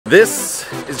This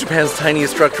is Japan's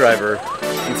tiniest truck driver,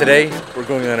 and today we're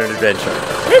going on an adventure.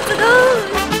 Let's go!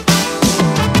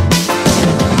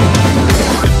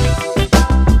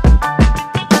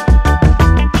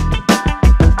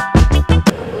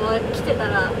 来てた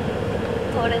ら通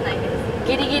れないです。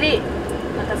ギリギリ、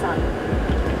中さん。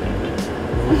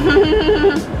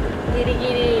ギリ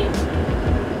ギリ。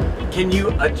Can you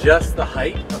adjust the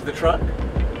height of the truck?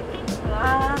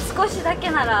 わあ、少しだ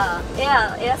けならエ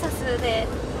アサスで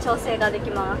調整がで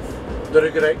きます。ど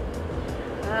れくらい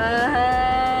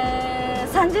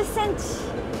？30センチ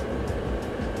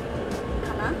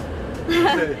かな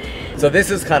So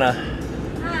this is Kana.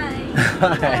 Hi.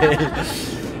 Hi.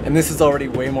 And this is already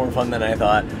way more fun than I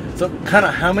thought. So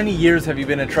Kana, how many years have you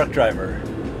been a truck driver?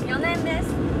 4年です。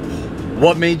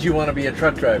What made you want to be a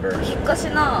truck driver? 引っ越し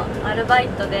のアルバイ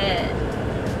トで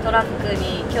トラック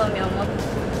に興味を持っ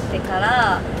てか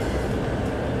ら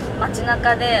街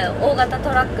中で大型ト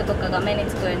ラックとかが目に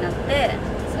つくようになって、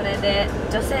それで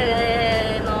女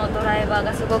性のドライバー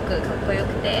がすごくかっこよ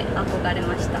くて憧れ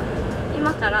ました。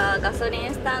今からガソリ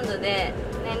ンスタンドで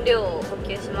燃料を補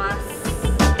給します。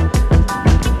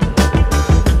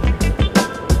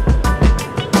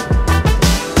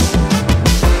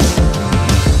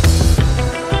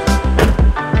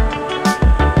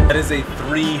That is a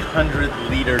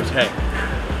 300-liter tank.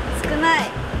 少な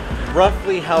い。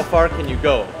Roughly how far can you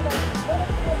go?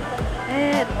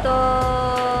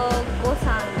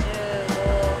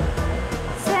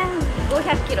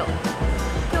 1500キロ。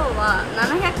今日は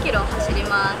700キロ走り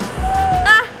ます。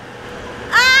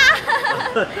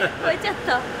超えちゃっ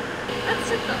た。あと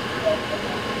ちょっと。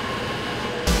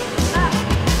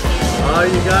Oh,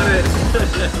 you got it.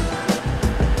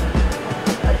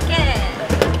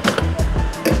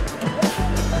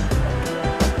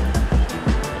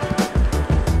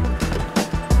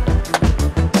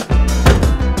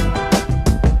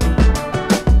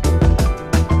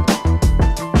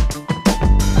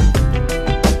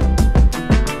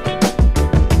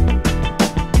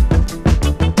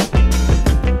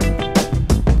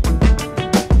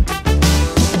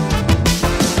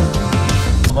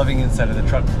 inside of the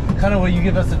truck. Kind of will you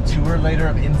give us a tour later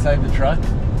of inside the truck?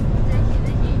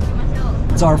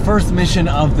 So our first mission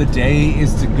of the day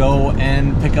is to go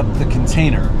and pick up the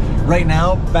container. Right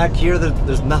now, back here,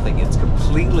 there's nothing. It's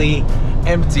completely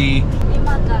empty.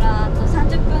 今から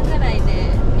30分ぐらい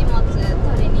で荷物取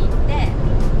りに行って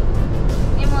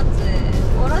荷物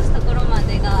下ろすところま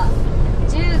でが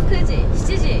19時、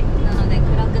7時なので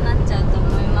暗くなっちゃうと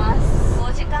思います。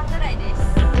5時間ぐらいです。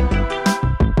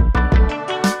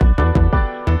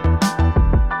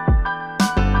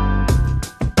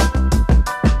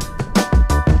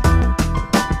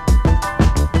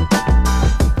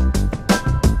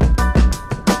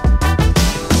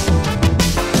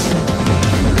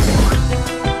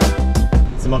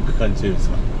感じです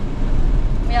か？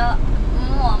いや、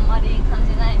もうあんまり感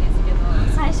じないですけど、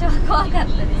最初は怖かった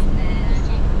ですね。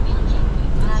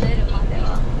慣れるまで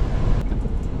は。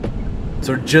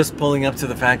So we're just pulling up to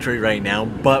the factory right now,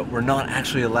 but we're not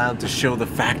actually allowed to show the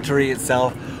factory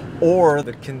itself or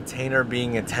the container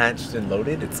being attached and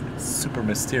loaded. It's super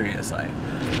mysterious. I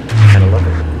kind of love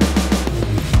it.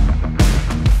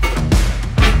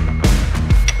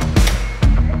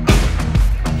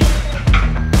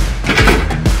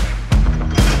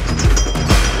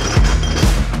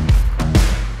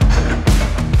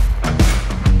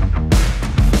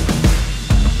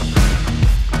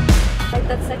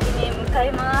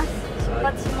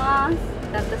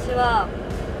私は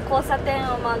交差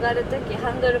点を曲がるとき、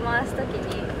ハンドル回すとき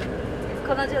に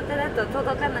この状態だと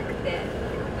届かなくて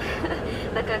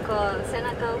だからこう背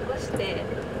中を起こして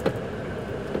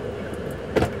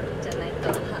じゃない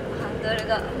とハンドル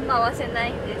が回せな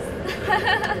いんです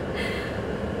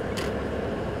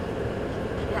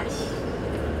よし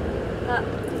が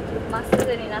まっす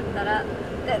ぐになったら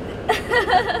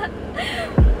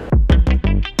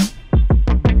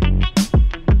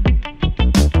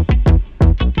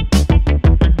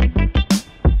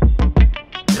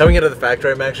Coming out of the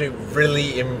factory, I'm actually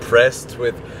really impressed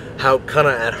with how Kana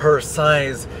at her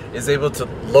size is able to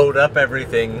load up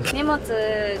everything. 荷物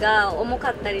が重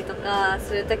かったりとか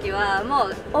するときはも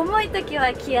う重いとき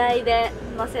は気合で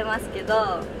乗せますけ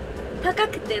ど、高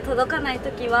くて届かないと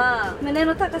きは胸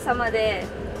の高さまで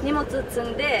荷物を積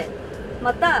んで、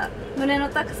また胸の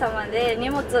高さまで荷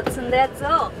物を積んだやつ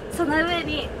をその上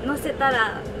に乗せた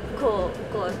らこ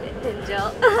うって天井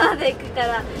まで行くか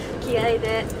ら気合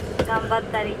で頑張っ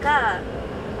たりか、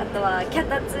あとは脚立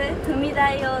踏み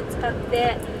台を使っ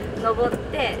て登っ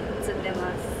て積んで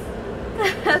ます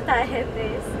大変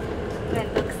です。め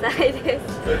んどくさいです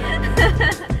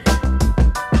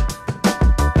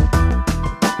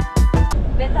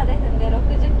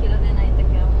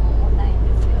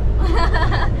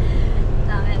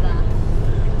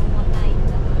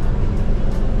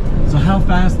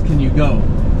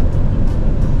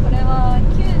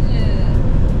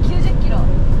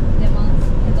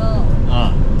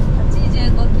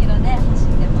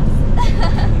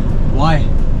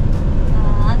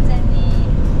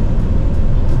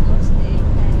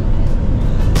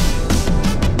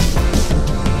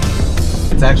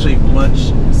it's actually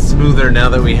much smoother now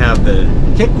that we have the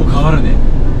結構変わるね。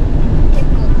結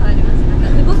構変わります。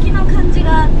なんか動きの感じ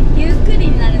がゆっくり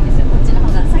になるんですよ、こっちの方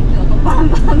が。さっきはこうバン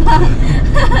バンバンち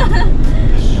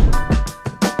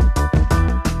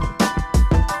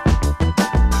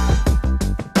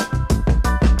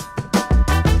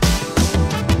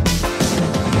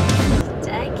っ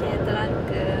ちゃい軽トラッ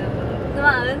ク、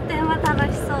まあ運転は楽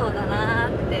しそうだな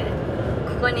ーって。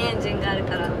ここにエンジンがある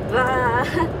からバ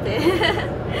ーって楽し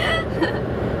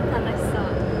そう。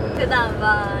普段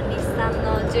は日産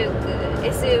のジューク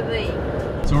SUV。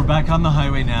 So we're back on the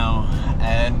highway now,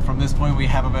 and from this point we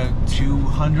have about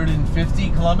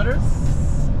 250 kilometers.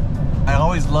 I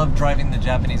always love driving the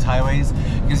Japanese highways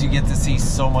because you get to see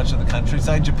so much of the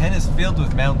countryside. Japan is filled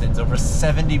with mountains. Over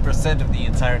 70% of the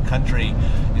entire country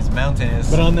is mountainous.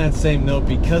 But on that same note,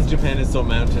 because Japan is so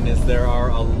mountainous, there are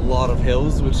a lot of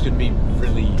hills which can be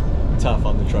really tough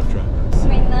on the truck drivers.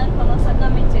 みんなこの坂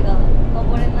道が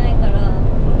登れないから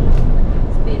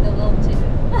スピードが落ちる。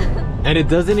And it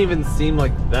doesn't even seem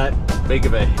like that big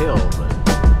of a hill. But...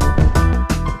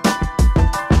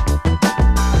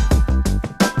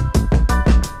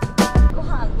 ご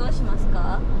飯どうします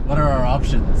か？ What are our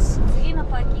options? 次の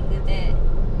パーキングで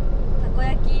たこ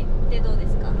焼きってどうで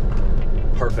すか？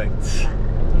 Perfect.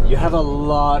 You have a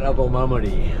lot of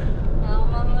omamori. お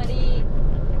守り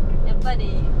やっぱ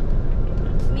り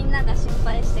みんなが心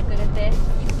配してくれていっ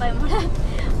ぱいも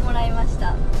らいまし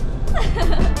た。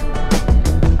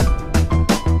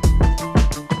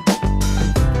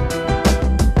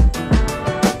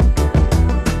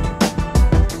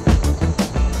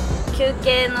休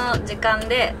憩の時間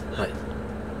で、はい、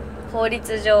法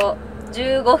律上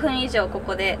15分以上こ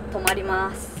こで止まり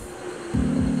ます。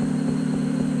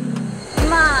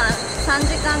今3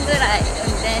時間ぐらい運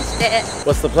転して。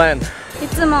 What's the plan? い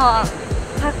つも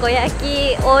たこ焼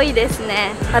き多いです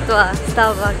ね。あとはス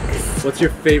ターバックス。 What's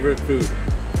your favorite food?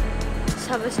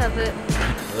 しゃぶしゃぶ。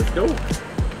 Let's go.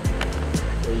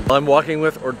 While I'm walking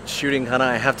with or shooting Kana,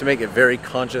 I have to make a very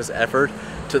conscious effort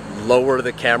to lower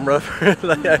the camera.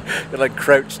 like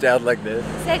crouch down like this.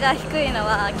 背が低いの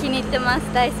は気に入ってま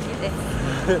す。大好きで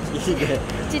す。いいね。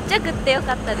ちっちゃくってよ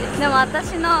かったです。でも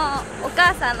私のお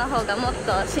母さんの方がもっ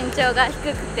と身長が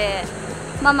低くて、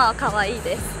ママは可愛い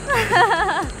です。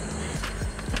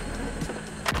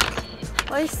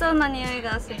美味しそうな匂い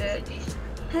がする。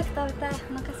早く食べたい。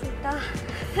お腹すいた。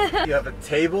You have a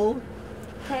table?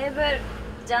 テーブル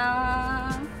じゃ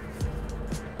ーん。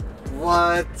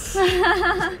What?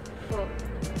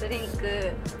 ドリン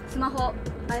ク、スマホ、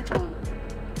iPhone。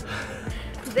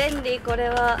便利。これ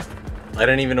は。I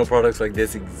didn't even know products like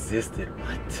this existed.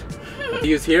 What?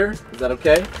 Use here? Is that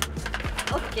okay?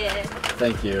 OK。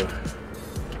 Thank you.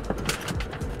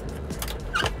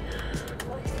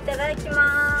 いただき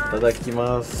ます。いただき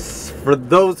ます. For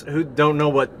those who don't know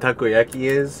what takoyaki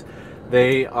is,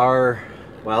 they are,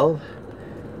 well,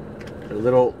 they're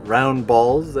little round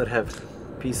balls that have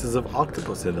pieces of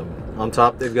octopus in them. On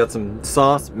top, they've got some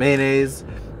sauce, mayonnaise,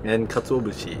 and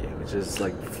katsuobushi, which is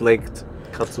like flaked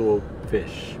katsuo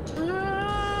fish.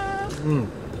 Mm.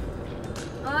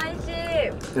 美味し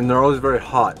い。 And they're always very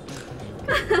hot.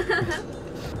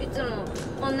 いつも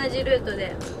同じルート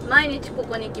で毎日こ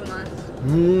こに来ます。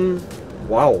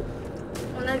Wow.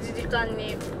 同じ時間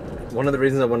に。 One of the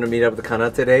reasons I wanted to meet up with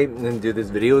Kana today and do this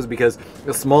video is because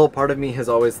a small part of me has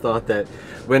always thought that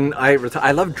when I retire,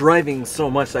 I love driving so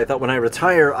much that I thought when I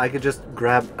retire I could just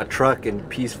grab a truck and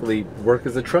peacefully work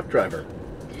as a truck driver.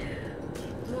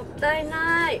 もったい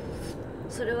ない。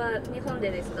それは日本で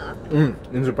ですか？ In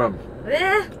Japan.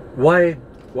 Why?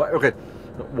 Okay.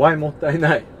 Why もったい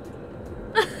ない？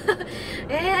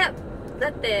だ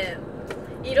って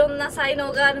いろんな才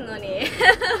能があるのに。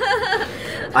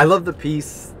I love the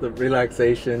peace, the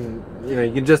relaxation. You know,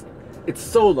 you can just, it's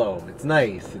solo, it's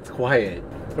nice, it's quiet.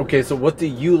 Okay, so what do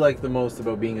you like the most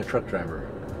about being a truck driver?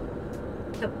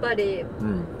 やっぱり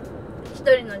一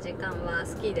人の時間は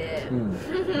好きで、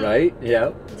Right?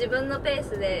 Yeah. 自分のペー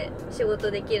スで仕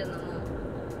事できるのも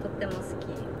とっても好き。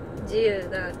自由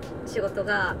な仕事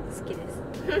が好きです。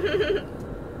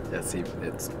Yeah, see,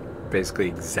 it's basically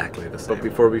exactly the same. But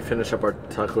before we finish up our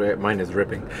takoyaki, mine is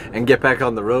ripping, and get back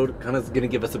on the road, Kana's gonna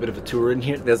give us a bit of a tour in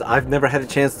here because I've never had a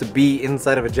chance to be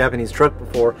inside of a Japanese truck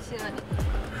before.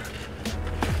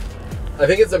 I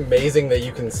think it's amazing that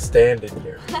you can stand in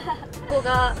here. ここ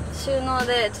が収納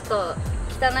でちょっと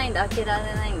汚いんで開けら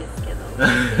れないんですけど、こ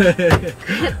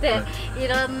うやってい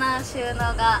ろんな収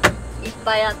納がいっ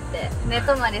ぱいあって寝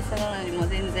泊まりするのにも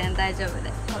全然大丈夫で、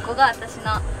ここが私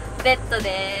のベッド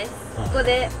です。ここ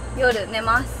で夜寝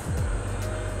ます。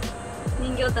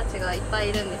人形たちがいっぱ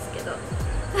いいるんですけど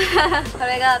こ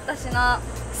れが私の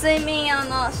睡眠用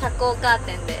の遮光カー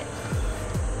テンで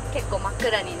結構真っ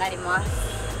暗になります。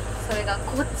それが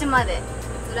こっちまで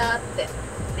ずらーって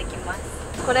できます。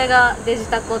これがデジ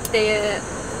タコっていう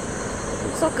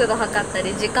速度測った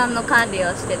り時間の管理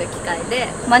をしてる機械で、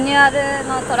マニュアル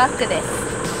のトラックで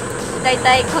す。だい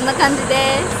たいこんな感じで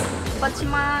す。落ち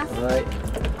ます。Right.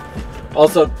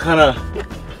 Also, Kana,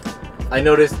 I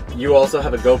noticed you also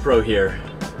have a GoPro here.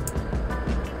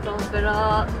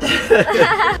 GoPro.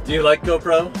 Do you like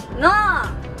GoPro? No!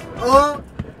 Oh!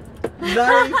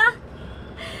 Nice!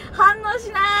 反応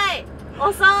しない。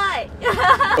遅い。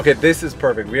Okay, this is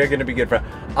perfect. We are going to be good friends.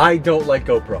 I don't like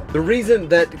GoPro. The reason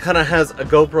that Kana has a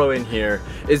GoPro in here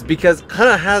is because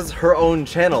Kana has her own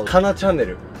channel, Kana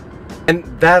Channel. And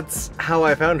that's how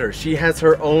I found her. She has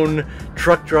her own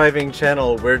truck driving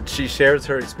channel where she shares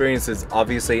her experiences.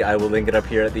 Obviously, I will link it up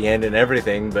here at the end and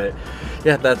everything, but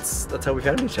yeah, that's how we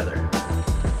found each other.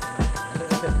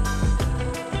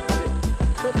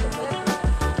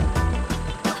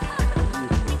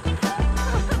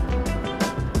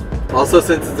 Also,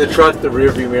 since it's a truck, the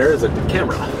rear view mirror is a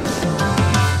camera.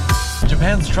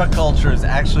 Japan's truck culture is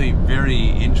actually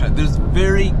very interesting. There's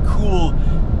very cool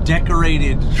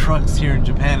decorated trucks here in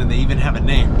Japan, and they even have a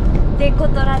name.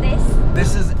 Dekotora desu.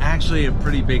 This is actually a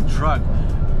pretty big truck,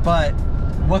 but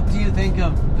what do you think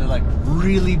of the like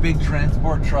really big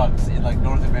transport trucks in like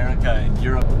North America and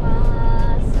Europe?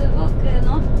 すごく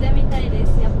乗ってみたいで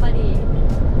す。やっぱり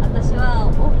私は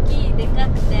大きいでか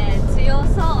くて強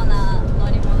そうな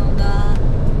乗り物が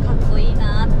かっこいい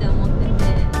なって思って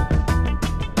て、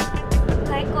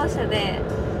対向車で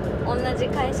同じ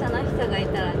会社の人がい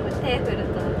たらこれ手振る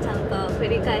とちゃんと振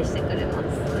り返してくれます。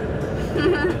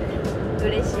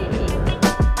嬉しい。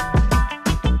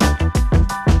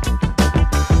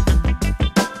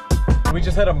We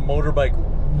just had a motorbike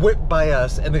whip by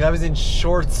us, and the guy was in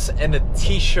shorts and a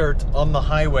t-shirt on the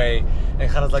highway, and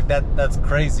kind of like that's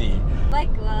crazy. バイ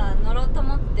クは乗ろうと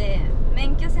思って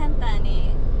免許センター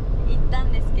に行った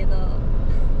んですけど、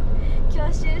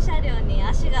教習車両に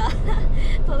足が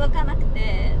届かなく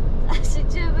て足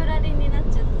宙ぶらりんになっ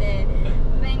ちゃって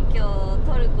免許を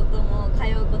取ることも通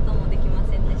うこともできま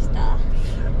せんでした。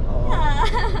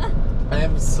I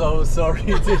am so sorry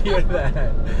to hear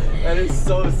that. That is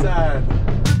so sad.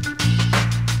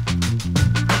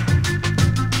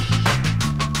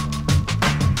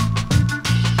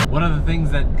 One of the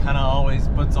things that Kana always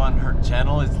puts on her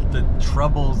channel is the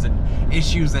troubles and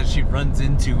issues that she runs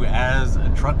into as a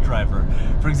truck driver.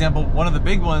 For example, one of the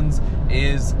big ones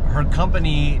is her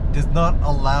company does not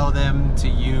allow them to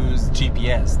use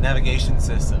GPS, navigation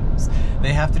systems.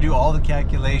 They have to do all the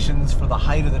calculations for the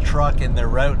height of the truck and their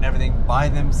route and everything by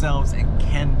themselves and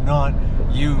cannot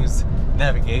use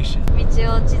navigation. 道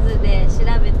を地図で調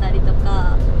べたりと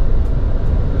か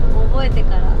覚えて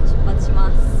から出発しま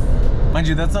す。Mind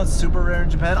you, that's not super rare in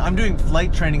Japan. I'm doing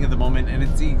flight training at the moment, and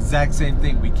it's the exact same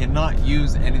thing. We cannot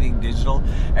use anything digital.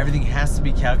 Everything has to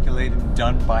be calculated and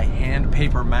done by hand,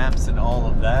 paper maps and all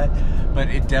of that. But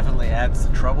it definitely adds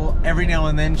to trouble. Every now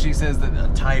and then she says that a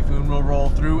typhoon will roll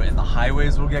through and the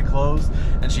highways will get closed,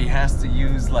 and she has to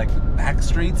use like back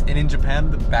streets. And in Japan,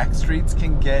 the back streets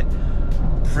can get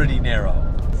pretty narrow.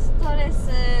 ストレス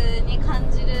に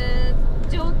感じる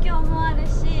状況もある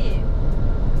し、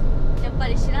やっぱ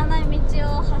り知らない道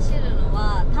を走るの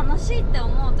は楽しいって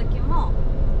思う時も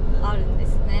あるんで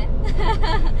すね。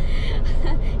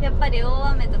やっぱり大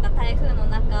雨とか台風の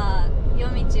中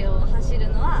夜道を走る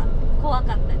のは怖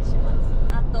かったりしま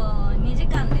す。あと2時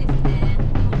間ですね。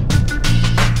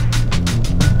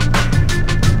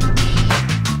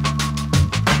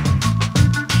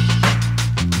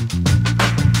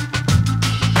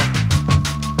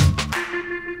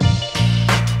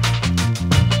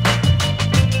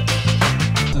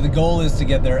The goal is to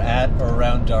get there at or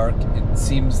around dark. It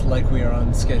seems like we are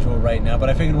on schedule right now, but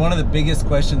I figured one of the biggest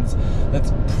questions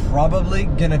that's probably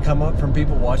gonna come up from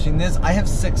people watching this, I have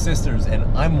 6 sisters and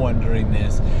I'm wondering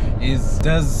this, is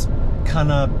does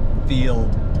Kana feel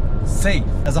safe?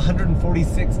 As a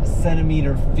 146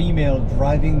 centimeter female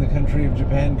driving the country of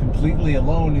Japan completely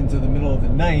alone into the middle of the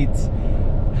night,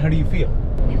 how do you feel?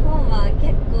 日本は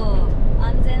結構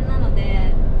安全なの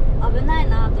で危ない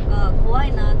なとか怖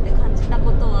いなって感じた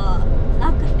ことは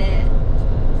なくて、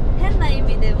変な意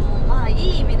味でもまあい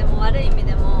い意味でも悪い意味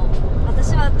でも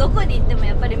私はどこに行っても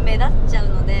やっぱり目立っちゃう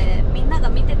ので、みんなが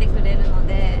見ててくれるの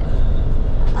で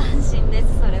安心で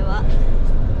す。それは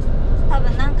多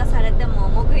分なんかされても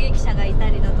目撃者がいた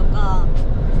りだとか、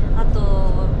あ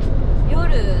と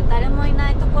夜誰もいな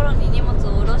いところに荷物を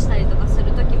下ろしたりとかす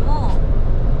る時も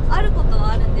あること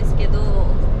はあるんですけど、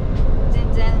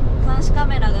全然監視カ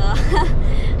メラが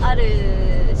あ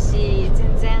るし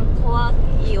全然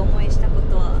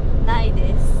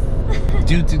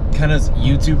due to Kana's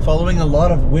YouTube following, a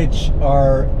lot of which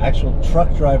are actual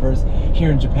truck drivers here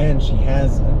in Japan. She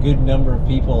has a good number of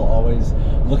people always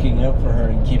looking out for her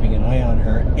and keeping an eye on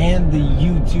her, and the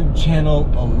YouTube channel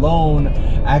alone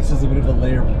acts as a bit of a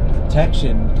layer of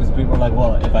protection, because people are like,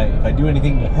 well, if I do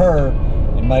anything to her,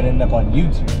 it might end up on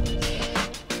YouTube.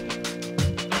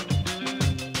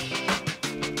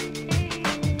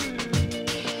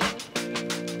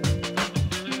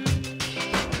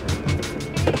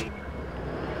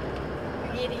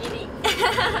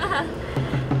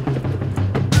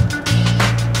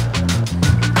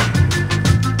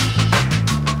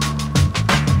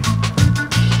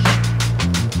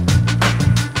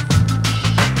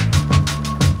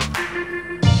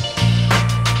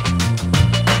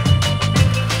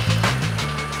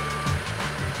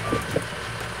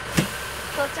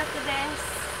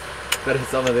 But it's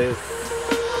some of this.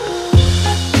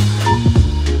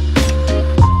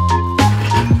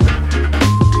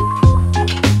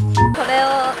これ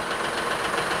を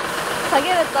下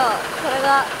げるとこれ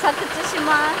が着地し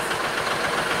ます。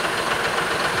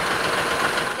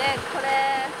で、これ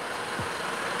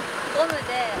ゴムで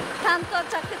ちゃんと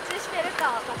着地してる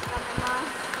かを確かめま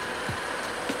す。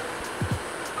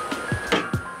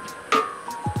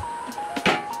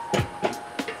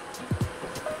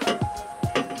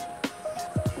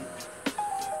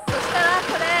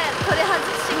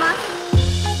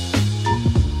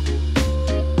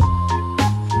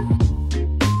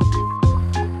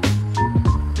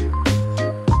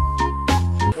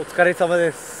お疲れ様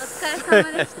です。お疲れ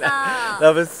様でした。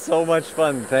That was so much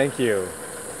fun. Thank you.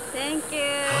 Thank you.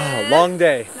 Oh, long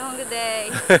day. Long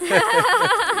day.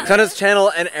 Kana's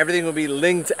channel and everything will be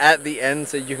linked at the end,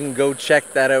 so you can go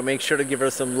check that out. Make sure to give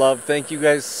her some love. Thank you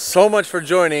guys so much for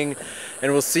joining,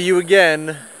 and we'll see you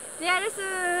again.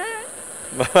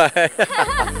 Bye.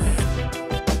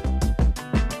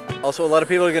 Also, a lot of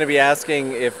people are going to be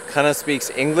asking if Kana speaks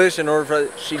English.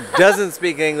 She doesn't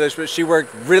speak English, but she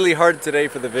worked really hard today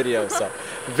for the video, so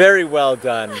very well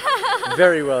done.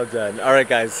 Very well done. All right,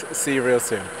 guys, see you real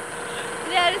soon.